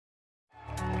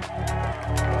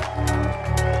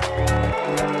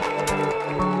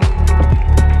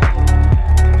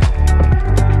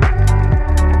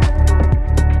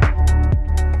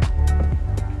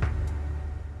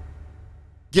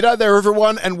G'day there,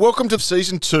 everyone, and welcome to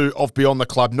Season 2 of Beyond the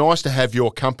Club. Nice to have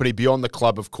your company. Beyond the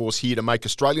Club, of course, here to make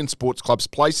Australian sports clubs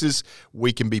places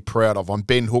we can be proud of. I'm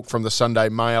Ben Hook from the Sunday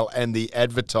Mail and the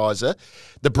Advertiser.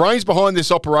 The brains behind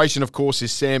this operation, of course,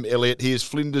 is Sam Elliott. He is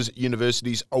Flinders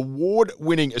University's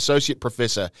award-winning Associate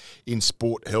Professor in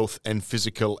Sport, Health and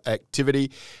Physical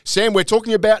Activity. Sam, we're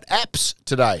talking about apps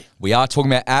today. We are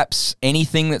talking about apps,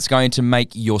 anything that's going to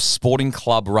make your sporting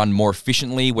club run more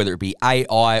efficiently, whether it be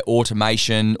AI,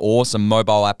 automation, or some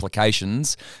mobile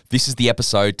applications. This is the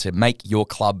episode to make your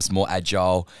clubs more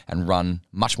agile and run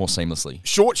much more seamlessly.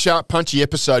 Short, sharp, punchy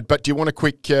episode, but do you want a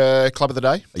quick club of the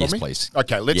day? Yes, please.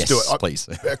 Okay, let's do it. Please.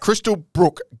 Crystal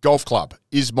Brook Golf Club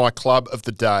is my club of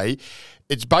the day.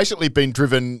 It's basically been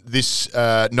driven, this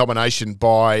nomination,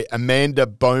 by Amanda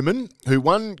Bowman, who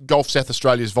won Golf South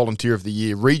Australia's Volunteer of the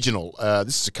Year regional.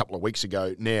 This is a couple of weeks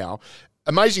ago now.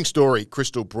 Amazing story,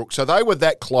 Crystal Brook. So they were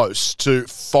that close to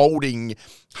folding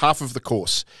half of the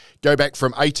course, go back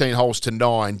from 18 holes to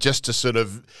 9, just to sort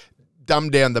of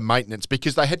dumb down the maintenance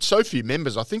because they had so few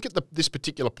members. I think at this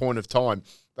particular point of time,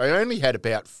 they only had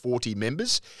about 40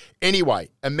 members. Anyway,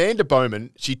 Amanda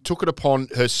Bowman, she took it upon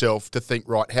herself to think,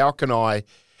 right, how can I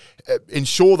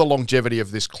ensure the longevity of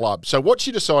this club? So what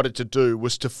she decided to do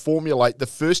was to formulate the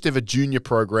first ever junior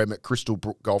program at Crystal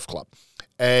Brook Golf Club.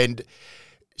 And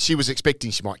she was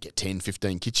expecting she might get 10,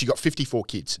 15 kids. She got 54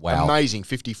 kids. Wow. Amazing,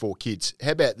 54 kids.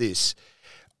 How about this?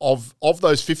 Of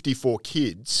those 54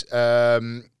 kids,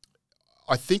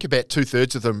 I think about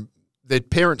 2/3 of them, their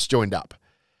parents joined up.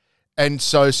 And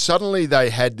so suddenly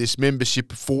they had this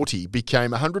membership of 40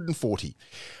 became 140.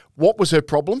 What was her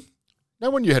problem? No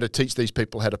one knew how to teach these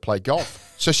people how to play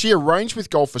golf. So she arranged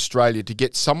with Golf Australia to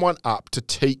get someone up to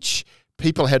teach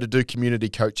people how to do community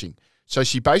coaching. So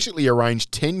she basically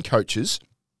arranged 10 coaches,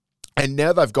 and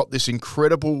now they've got this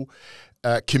incredible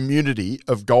community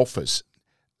of golfers.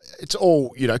 It's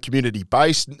all,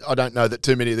 community-based. I don't know that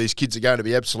too many of these kids are going to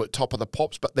be absolute top of the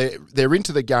pops, but they're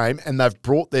into the game and they've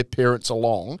brought their parents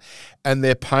along and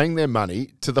they're paying their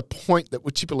money to the point that,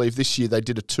 would you believe, this year they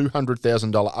did a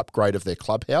 $200,000 upgrade of their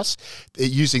clubhouse. They're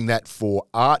using that for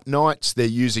art nights. They're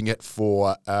using it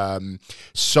for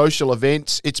social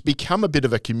events. It's become a bit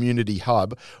of a community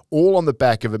hub, all on the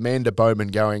back of Amanda Bowman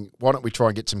going, why don't we try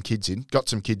and get some kids in? Got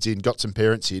some kids in, got some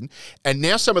parents in. And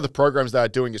now some of the programs they are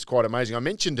doing is quite amazing. I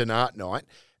mentioned an art night,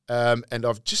 and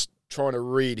I've just trying to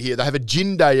read here. They have a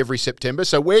gym day every September,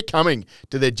 so we're coming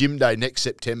to their gym day next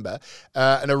September,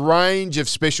 and a range of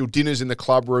special dinners in the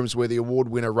club rooms where the award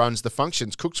winner runs the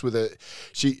functions.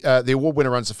 The award winner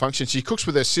runs the function. She cooks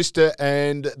with her sister,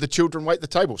 and the children wait the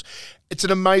tables. It's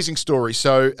an amazing story.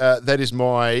 So that is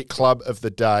my club of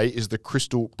the day, is the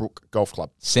Crystal Brook Golf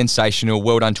Club. Sensational.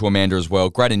 Well done to Amanda as well.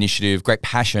 Great initiative, great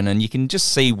passion, and you can just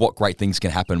see what great things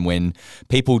can happen when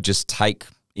people just take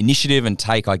initiative and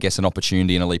take, I guess, an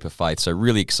opportunity and a leap of faith. So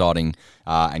really exciting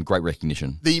and great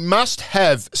recognition. The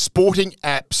must-have sporting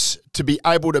apps to be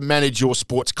able to manage your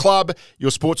sports club, your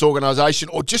sports organisation,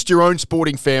 or just your own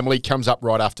sporting family comes up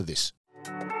right after this.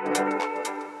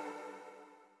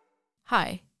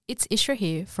 Hi, it's Ishra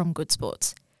here from Good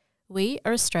Sports. We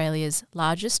are Australia's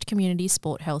largest community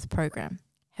sport health program,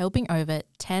 helping over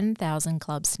 10,000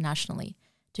 clubs nationally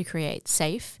to create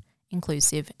safe,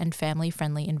 inclusive and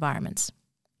family-friendly environments.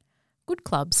 Good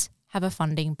clubs have a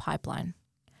funding pipeline.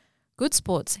 Good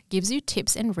Sports gives you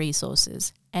tips and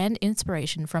resources and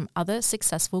inspiration from other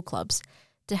successful clubs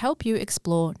to help you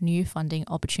explore new funding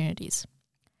opportunities.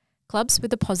 Clubs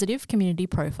with a positive community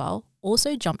profile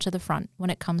also jump to the front when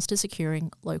it comes to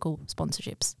securing local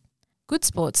sponsorships. Good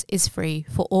Sports is free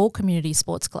for all community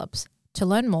sports clubs. To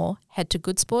learn more, head to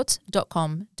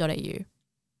goodsports.com.au.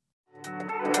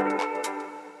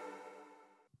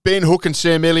 Ben Hook and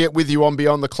Sam Elliott with you on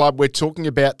Beyond the Club. We're talking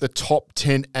about the top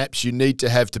 10 apps you need to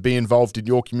have to be involved in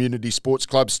your community sports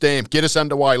club. Stam, get us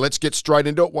underway. Let's get straight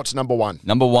into it. What's number one?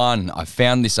 Number one, I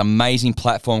found this amazing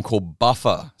platform called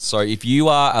Buffer. So if you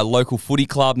are a local footy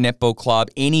club, netball club,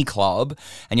 any club,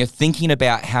 and you're thinking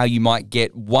about how you might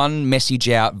get one message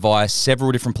out via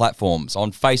several different platforms,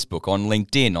 on Facebook, on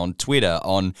LinkedIn, on Twitter,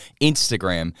 on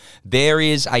Instagram, there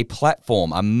is a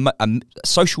platform, a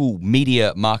social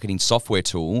media marketing software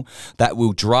tool that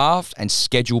will draft and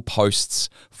schedule posts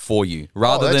for you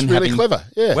rather than really having, clever.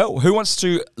 Yeah. Well, who wants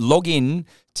to log in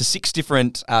to 6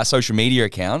 different social media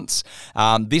accounts,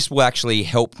 this will actually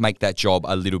help make that job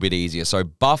a little bit easier. So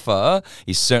Buffer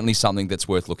is certainly something that's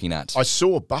worth looking at. I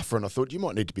saw Buffer and I thought you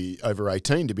might need to be over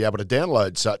 18 to be able to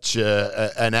download such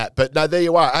an app. But no, there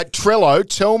you are. Trello,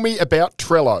 tell me about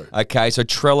Trello. Okay, so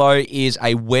Trello is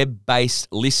a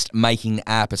web-based list-making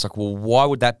app. It's like, well, why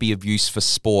would that be of use for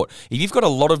sport? If you've got a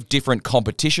lot of different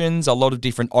competitions, a lot of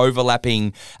different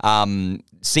overlapping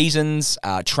seasons,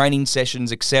 training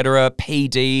sessions, etc.,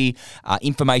 PD,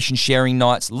 information sharing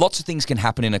nights, lots of things can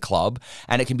happen in a club,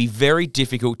 and it can be very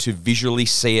difficult to visually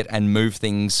see it and move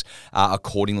things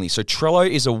accordingly. So Trello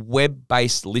is a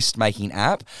web-based list-making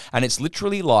app, and it's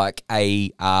literally like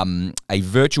a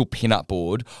virtual pin-up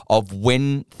board of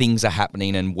when things are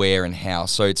happening and where and how.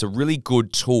 So it's a really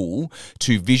good tool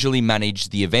to visually manage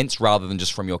the events rather than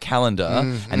just from your calendar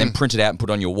and then print it out and put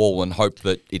it on your wall and hope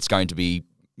that it's going to be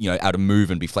able to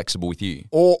move and be flexible with you.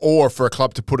 Or for a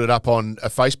club to put it up on a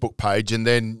Facebook page and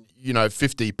then,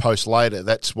 50 posts later,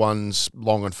 that's one's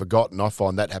long and forgotten. I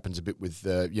find that happens a bit with,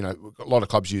 a lot of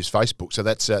clubs use Facebook. So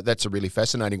that's a really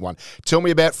fascinating one. Tell me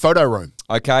about Photo Room.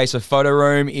 Okay, so Photo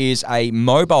Room is a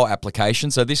mobile application.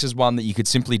 So this is one that you could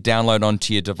simply download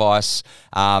onto your device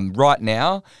right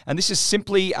now. And this is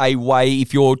simply a way,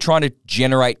 if you're trying to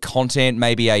generate content,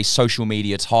 maybe a social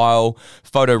media tile,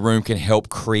 Photo Room can help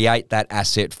create that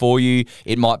asset for you.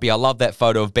 It might be, I love that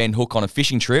photo of Ben Hook on a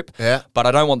fishing trip, but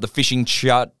I don't want the fishing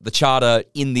charter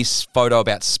in this photo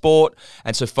about sport.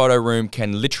 And so Photo Room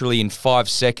can literally in 5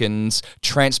 seconds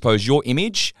transpose your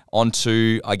image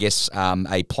onto, I guess,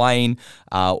 a plane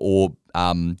or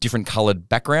different coloured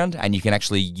background, and you can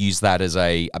actually use that as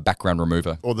a background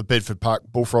remover. Or the Bedford Park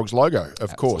Bullfrogs logo,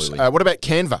 of course. What about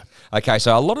Canva? Okay,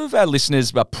 so a lot of our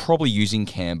listeners are probably using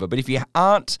Canva, but if you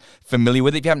aren't familiar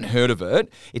with it, if you haven't heard of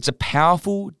it, it's a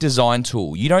powerful design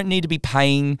tool. You don't need to be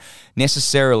paying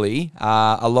necessarily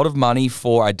a lot of money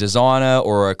for a designer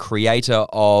or a creator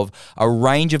of a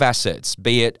range of assets,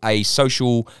 be it a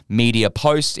social media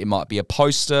post, it might be a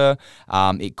poster,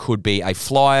 it could be a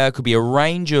flyer, it could be a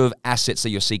range of assets that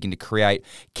you're seeking to create.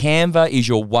 Canva is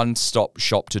your one-stop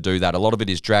shop to do that. A lot of it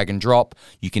is drag and drop.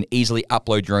 You can easily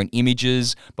upload your own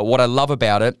images. But what I love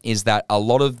about it is that a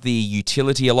lot of the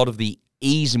utility, a lot of the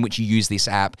ease in which you use this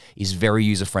app is very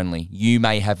user-friendly. You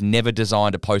may have never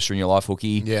designed a poster in your life,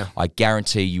 Hookie. Yeah. I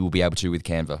guarantee you will be able to with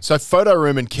Canva. So Photo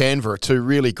Room and Canva are two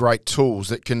really great tools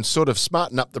that can sort of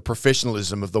smarten up the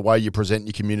professionalism of the way you present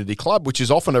your community club, which is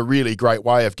often a really great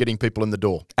way of getting people in the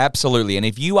door. Absolutely. And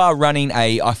if you are running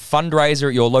a fundraiser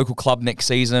at your local club next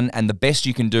season and the best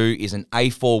you can do is an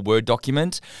A4 Word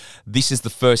document, this is the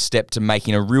first step to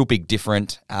making a real big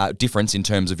difference in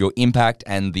terms of your impact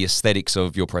and the aesthetics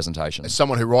of your presentation. As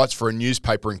someone who writes for a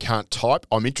newspaper and can't type,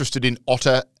 I'm interested in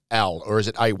Otter L, or is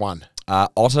it A1?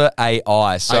 Otter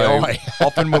AI. So AI.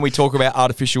 often when we talk about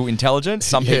artificial intelligence,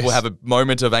 some people have a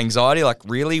moment of anxiety, like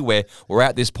really, we're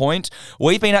at this point.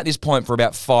 We've been at this point for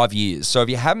about 5 years. So if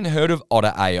you haven't heard of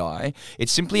Otter AI,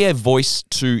 it's simply a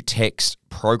voice-to-text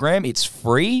program. It's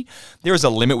free. There is a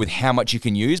limit with how much you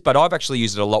can use, but I've actually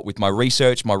used it a lot with my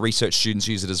research. My research students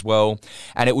use it as well.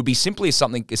 And it would be simply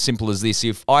something as simple as this.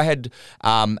 If I had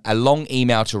a long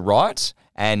email to write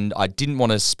and I didn't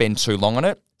want to spend too long on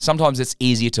it, sometimes it's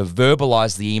easier to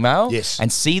verbalize the email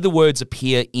and see the words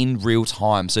appear in real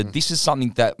time. So this is something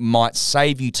that might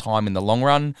save you time in the long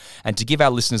run. And to give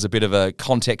our listeners a bit of a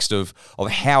context of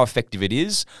how effective it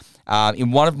is,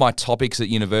 in one of my topics at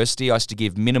university, I used to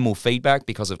give minimal feedback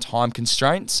because of time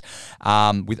constraints.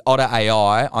 With Otter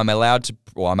AI, I'm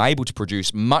able to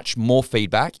produce much more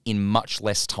feedback in much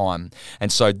less time.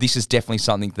 And so this is definitely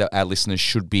something that our listeners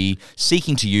should be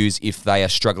seeking to use if they are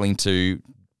struggling to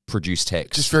produce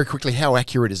text. Just very quickly, how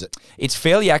accurate is it? It's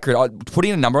fairly accurate. I put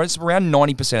in a number, it's around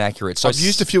 90% accurate. So I've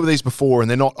used a few of these before and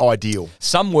they're not ideal.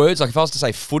 Some words, like if I was to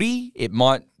say footy, it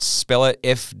might spell it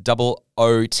F-O-O-T-I-E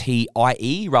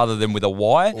rather than with a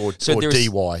Y. Or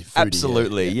D-Y. Foodie,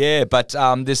 absolutely, yeah. But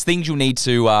there's things you'll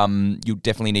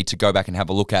definitely need to go back and have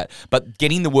a look at. But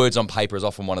getting the words on paper is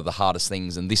often one of the hardest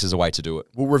things, and this is a way to do it.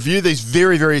 We'll review these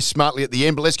very, very smartly at the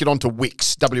end, but let's get on to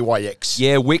Wix, W-I-X.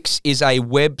 Yeah, Wix is a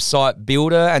website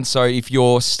builder, and so if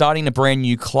you're starting a brand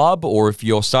new club or if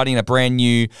you're starting a brand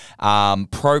new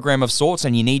program of sorts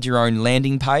and you need your own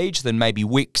landing page, then maybe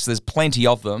Wix, there's plenty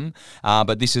of them,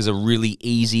 but this this is a really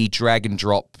easy drag and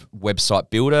drop website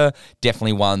builder.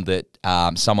 Definitely one that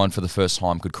someone for the first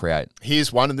time could create.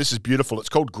 Here's one, and this is beautiful. It's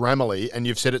called Grammarly, and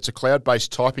you've said it's a cloud-based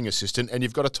typing assistant, and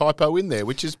you've got a typo in there,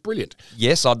 which is brilliant.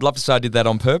 Yes, I'd love to say I did that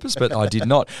on purpose, but I did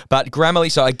not. But Grammarly,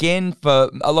 so again,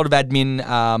 for a lot of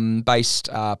admin-based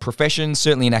professions,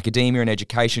 certainly in academia and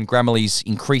education, Grammarly is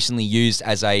increasingly used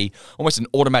as almost an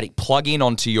automatic plug-in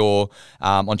onto your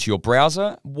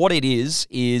browser. What it is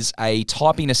a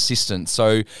typing assistant.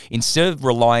 So instead of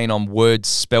relying on Word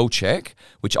spell check,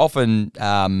 which often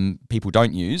people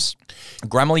don't use,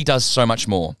 Grammarly does so much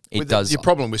more. Your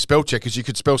problem with spell check is you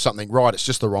could spell something right, it's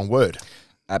just the wrong word.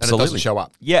 Absolutely. And it doesn't show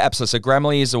up. Yeah, absolutely. So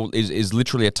Grammarly is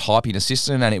literally a typing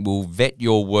assistant, and it will vet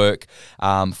your work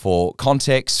for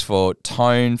context, for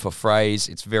tone, for phrase.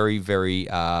 It's very, very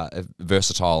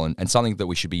versatile and something that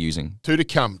we should be using. Two to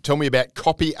come. Tell me about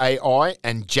Copy AI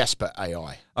and Jasper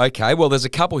AI. Okay, well, there's a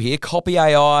couple here, Copy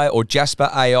AI or Jasper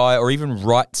AI or even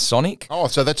Write Sonic. Oh,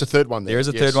 so that's a third one there. There is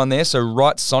a third one there. So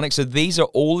Write Sonic. So these are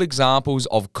all examples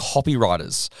of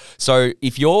copywriters. So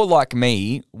if you're like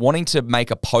me, wanting to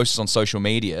make a post on social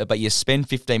media, but you spend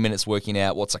 15 minutes working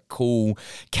out what's a cool,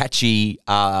 catchy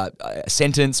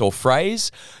sentence or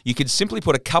phrase, you could simply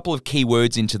put a couple of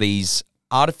keywords into these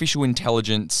artificial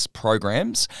intelligence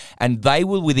programs, and they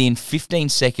will within 15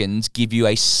 seconds give you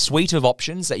a suite of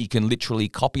options that you can literally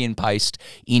copy and paste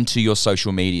into your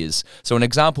social medias. So an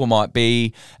example might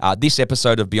be this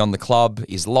episode of Beyond the Club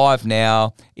is live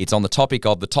now. It's on the topic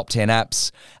of the top 10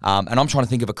 apps, and I'm trying to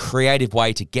think of a creative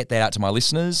way to get that out to my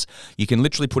listeners. You can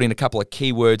literally put in a couple of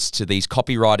keywords to these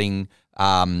copywriting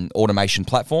automation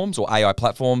platforms or AI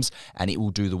platforms, and it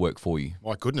will do the work for you.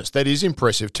 My goodness, that is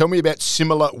impressive. Tell me about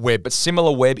SimilarWeb. But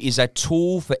SimilarWeb is a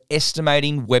tool for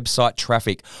estimating website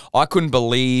traffic. I couldn't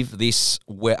believe this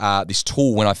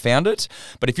tool when I found it.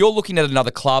 But if you're looking at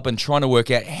another club and trying to work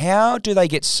out how do they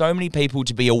get so many people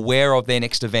to be aware of their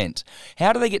next event?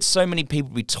 How do they get so many people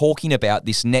to be talking about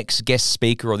this next guest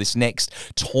speaker or this next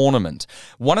tournament?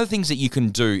 One of the things that you can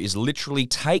do is literally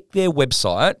take their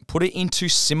website, put it into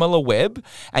SimilarWeb,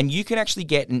 and you can actually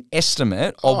get an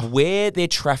estimate of where their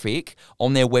traffic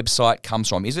on their website comes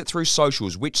from. Is it through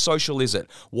socials? Which social is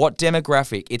it? What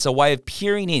demographic? It's a way of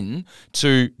peering in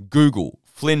to Google,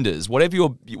 Flinders,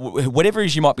 whatever it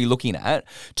is you might be looking at,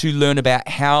 to learn about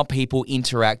how people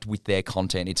interact with their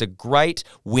content. It's a great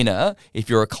winner if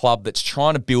you're a club that's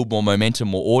trying to build more momentum,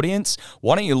 more audience.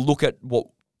 Why don't you look at what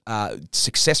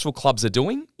successful clubs are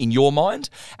doing in your mind,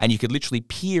 and you could literally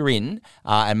peer in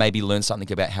and maybe learn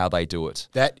something about how they do it.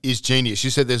 That is genius. You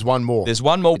said there's one more. There's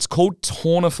one more. It's called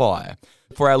Tournify.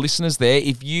 For our listeners there,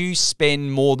 if you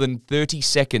spend more than 30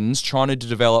 seconds trying to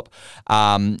develop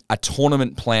a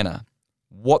tournament planner,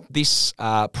 what this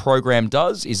program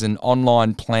does is an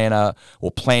online planner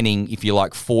or planning, if you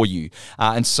like, for you.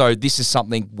 And so this is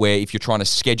something where if you're trying to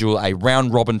schedule a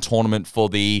round-robin tournament for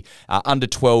the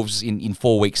under-12s in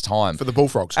 4 weeks' time. For the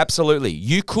Bullfrogs. Absolutely.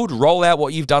 You could roll out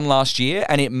what you've done last year,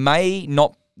 and it may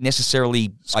not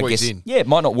necessarily, squeeze in. Yeah, it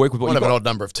might not work with what you've got. Might have an odd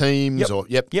number of teams.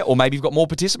 Yeah, or maybe you've got more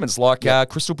participants, like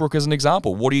Crystal Brook as an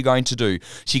example. What are you going to do?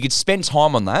 So you could spend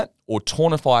time on that, or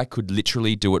Tournify could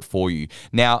literally do it for you.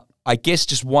 Now, I guess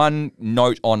just one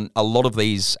note on a lot of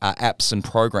these apps and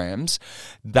programs,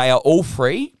 they are all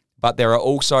free, but there are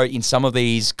also in some of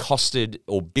these costed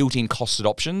or built-in costed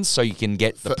options, so you can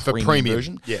get the premium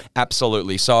version. Yeah.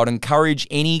 Absolutely. So I'd encourage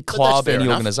any club, any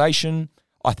organisation.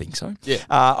 I think so. Yeah.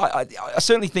 I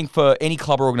certainly think for any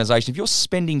club or organisation, if you're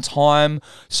spending time,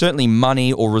 certainly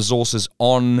money or resources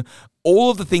on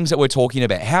all of the things that we're talking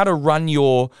about, how to run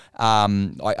your,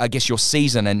 I guess, your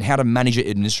season and how to manage it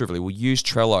administratively, we'll use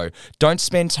Trello. Don't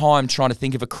spend time trying to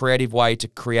think of a creative way to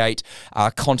create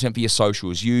content for your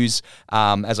socials. Use,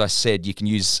 as I said, you can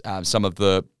use some of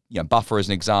the Buffer as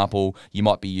an example. You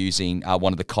might be using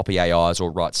one of the Copy AIs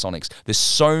or Write Sonics. There's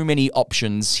so many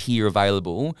options here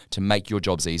available to make your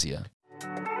jobs easier.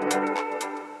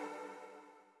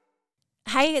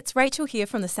 Hey, it's Rachel here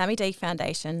from the Sammy D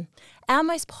Foundation. Our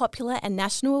most popular and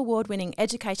national award-winning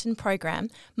education program,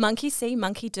 Monkey See,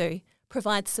 Monkey Do,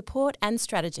 provides support and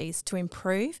strategies to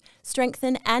improve,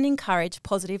 strengthen and encourage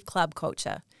positive club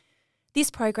culture.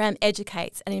 This program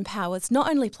educates and empowers not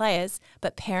only players,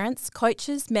 but parents,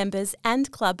 coaches, members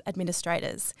and club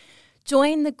administrators.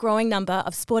 Join the growing number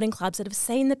of sporting clubs that have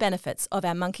seen the benefits of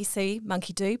our Monkey See,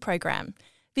 Monkey Do program.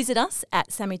 Visit us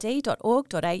at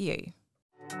sammyd.org.au.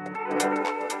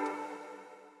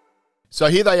 So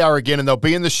here they are again, and they'll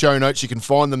be in the show notes. You can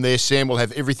find them there. Sam will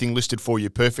have everything listed for you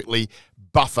perfectly.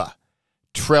 Buffer,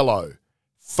 Trello,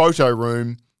 Photo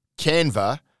Room,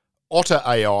 Canva, Otter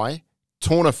AI,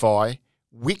 Tournify,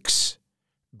 Wix,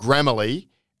 Grammarly,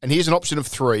 And here's an option of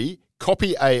 3,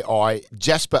 Copy AI,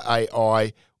 Jasper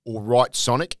AI, or Write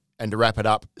Sonic. And to wrap it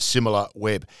up, Similar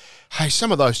Web. Hey,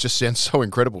 some of those just sound so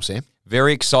incredible, Sam.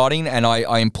 Very exciting, and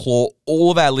I implore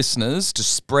all of our listeners to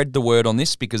spread the word on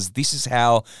this, because this is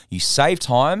how you save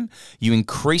time, you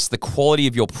increase the quality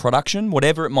of your production,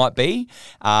 whatever it might be,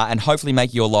 and hopefully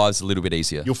make your lives a little bit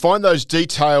easier. You'll find those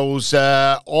details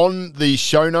on the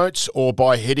show notes or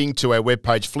by heading to our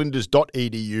webpage,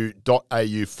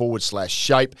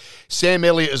 flinders.edu.au/shape. Sam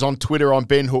Elliott is on Twitter. I'm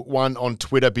Ben Hook1 on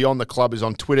Twitter. Beyond the Club is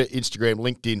on Twitter, Instagram,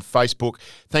 LinkedIn, Facebook.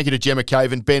 Thank you to Gemma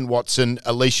Caven, Ben Watson,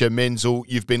 Alicia Menzel.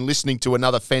 You've been listening to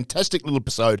another fantastic little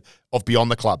episode of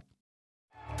Beyond the Club.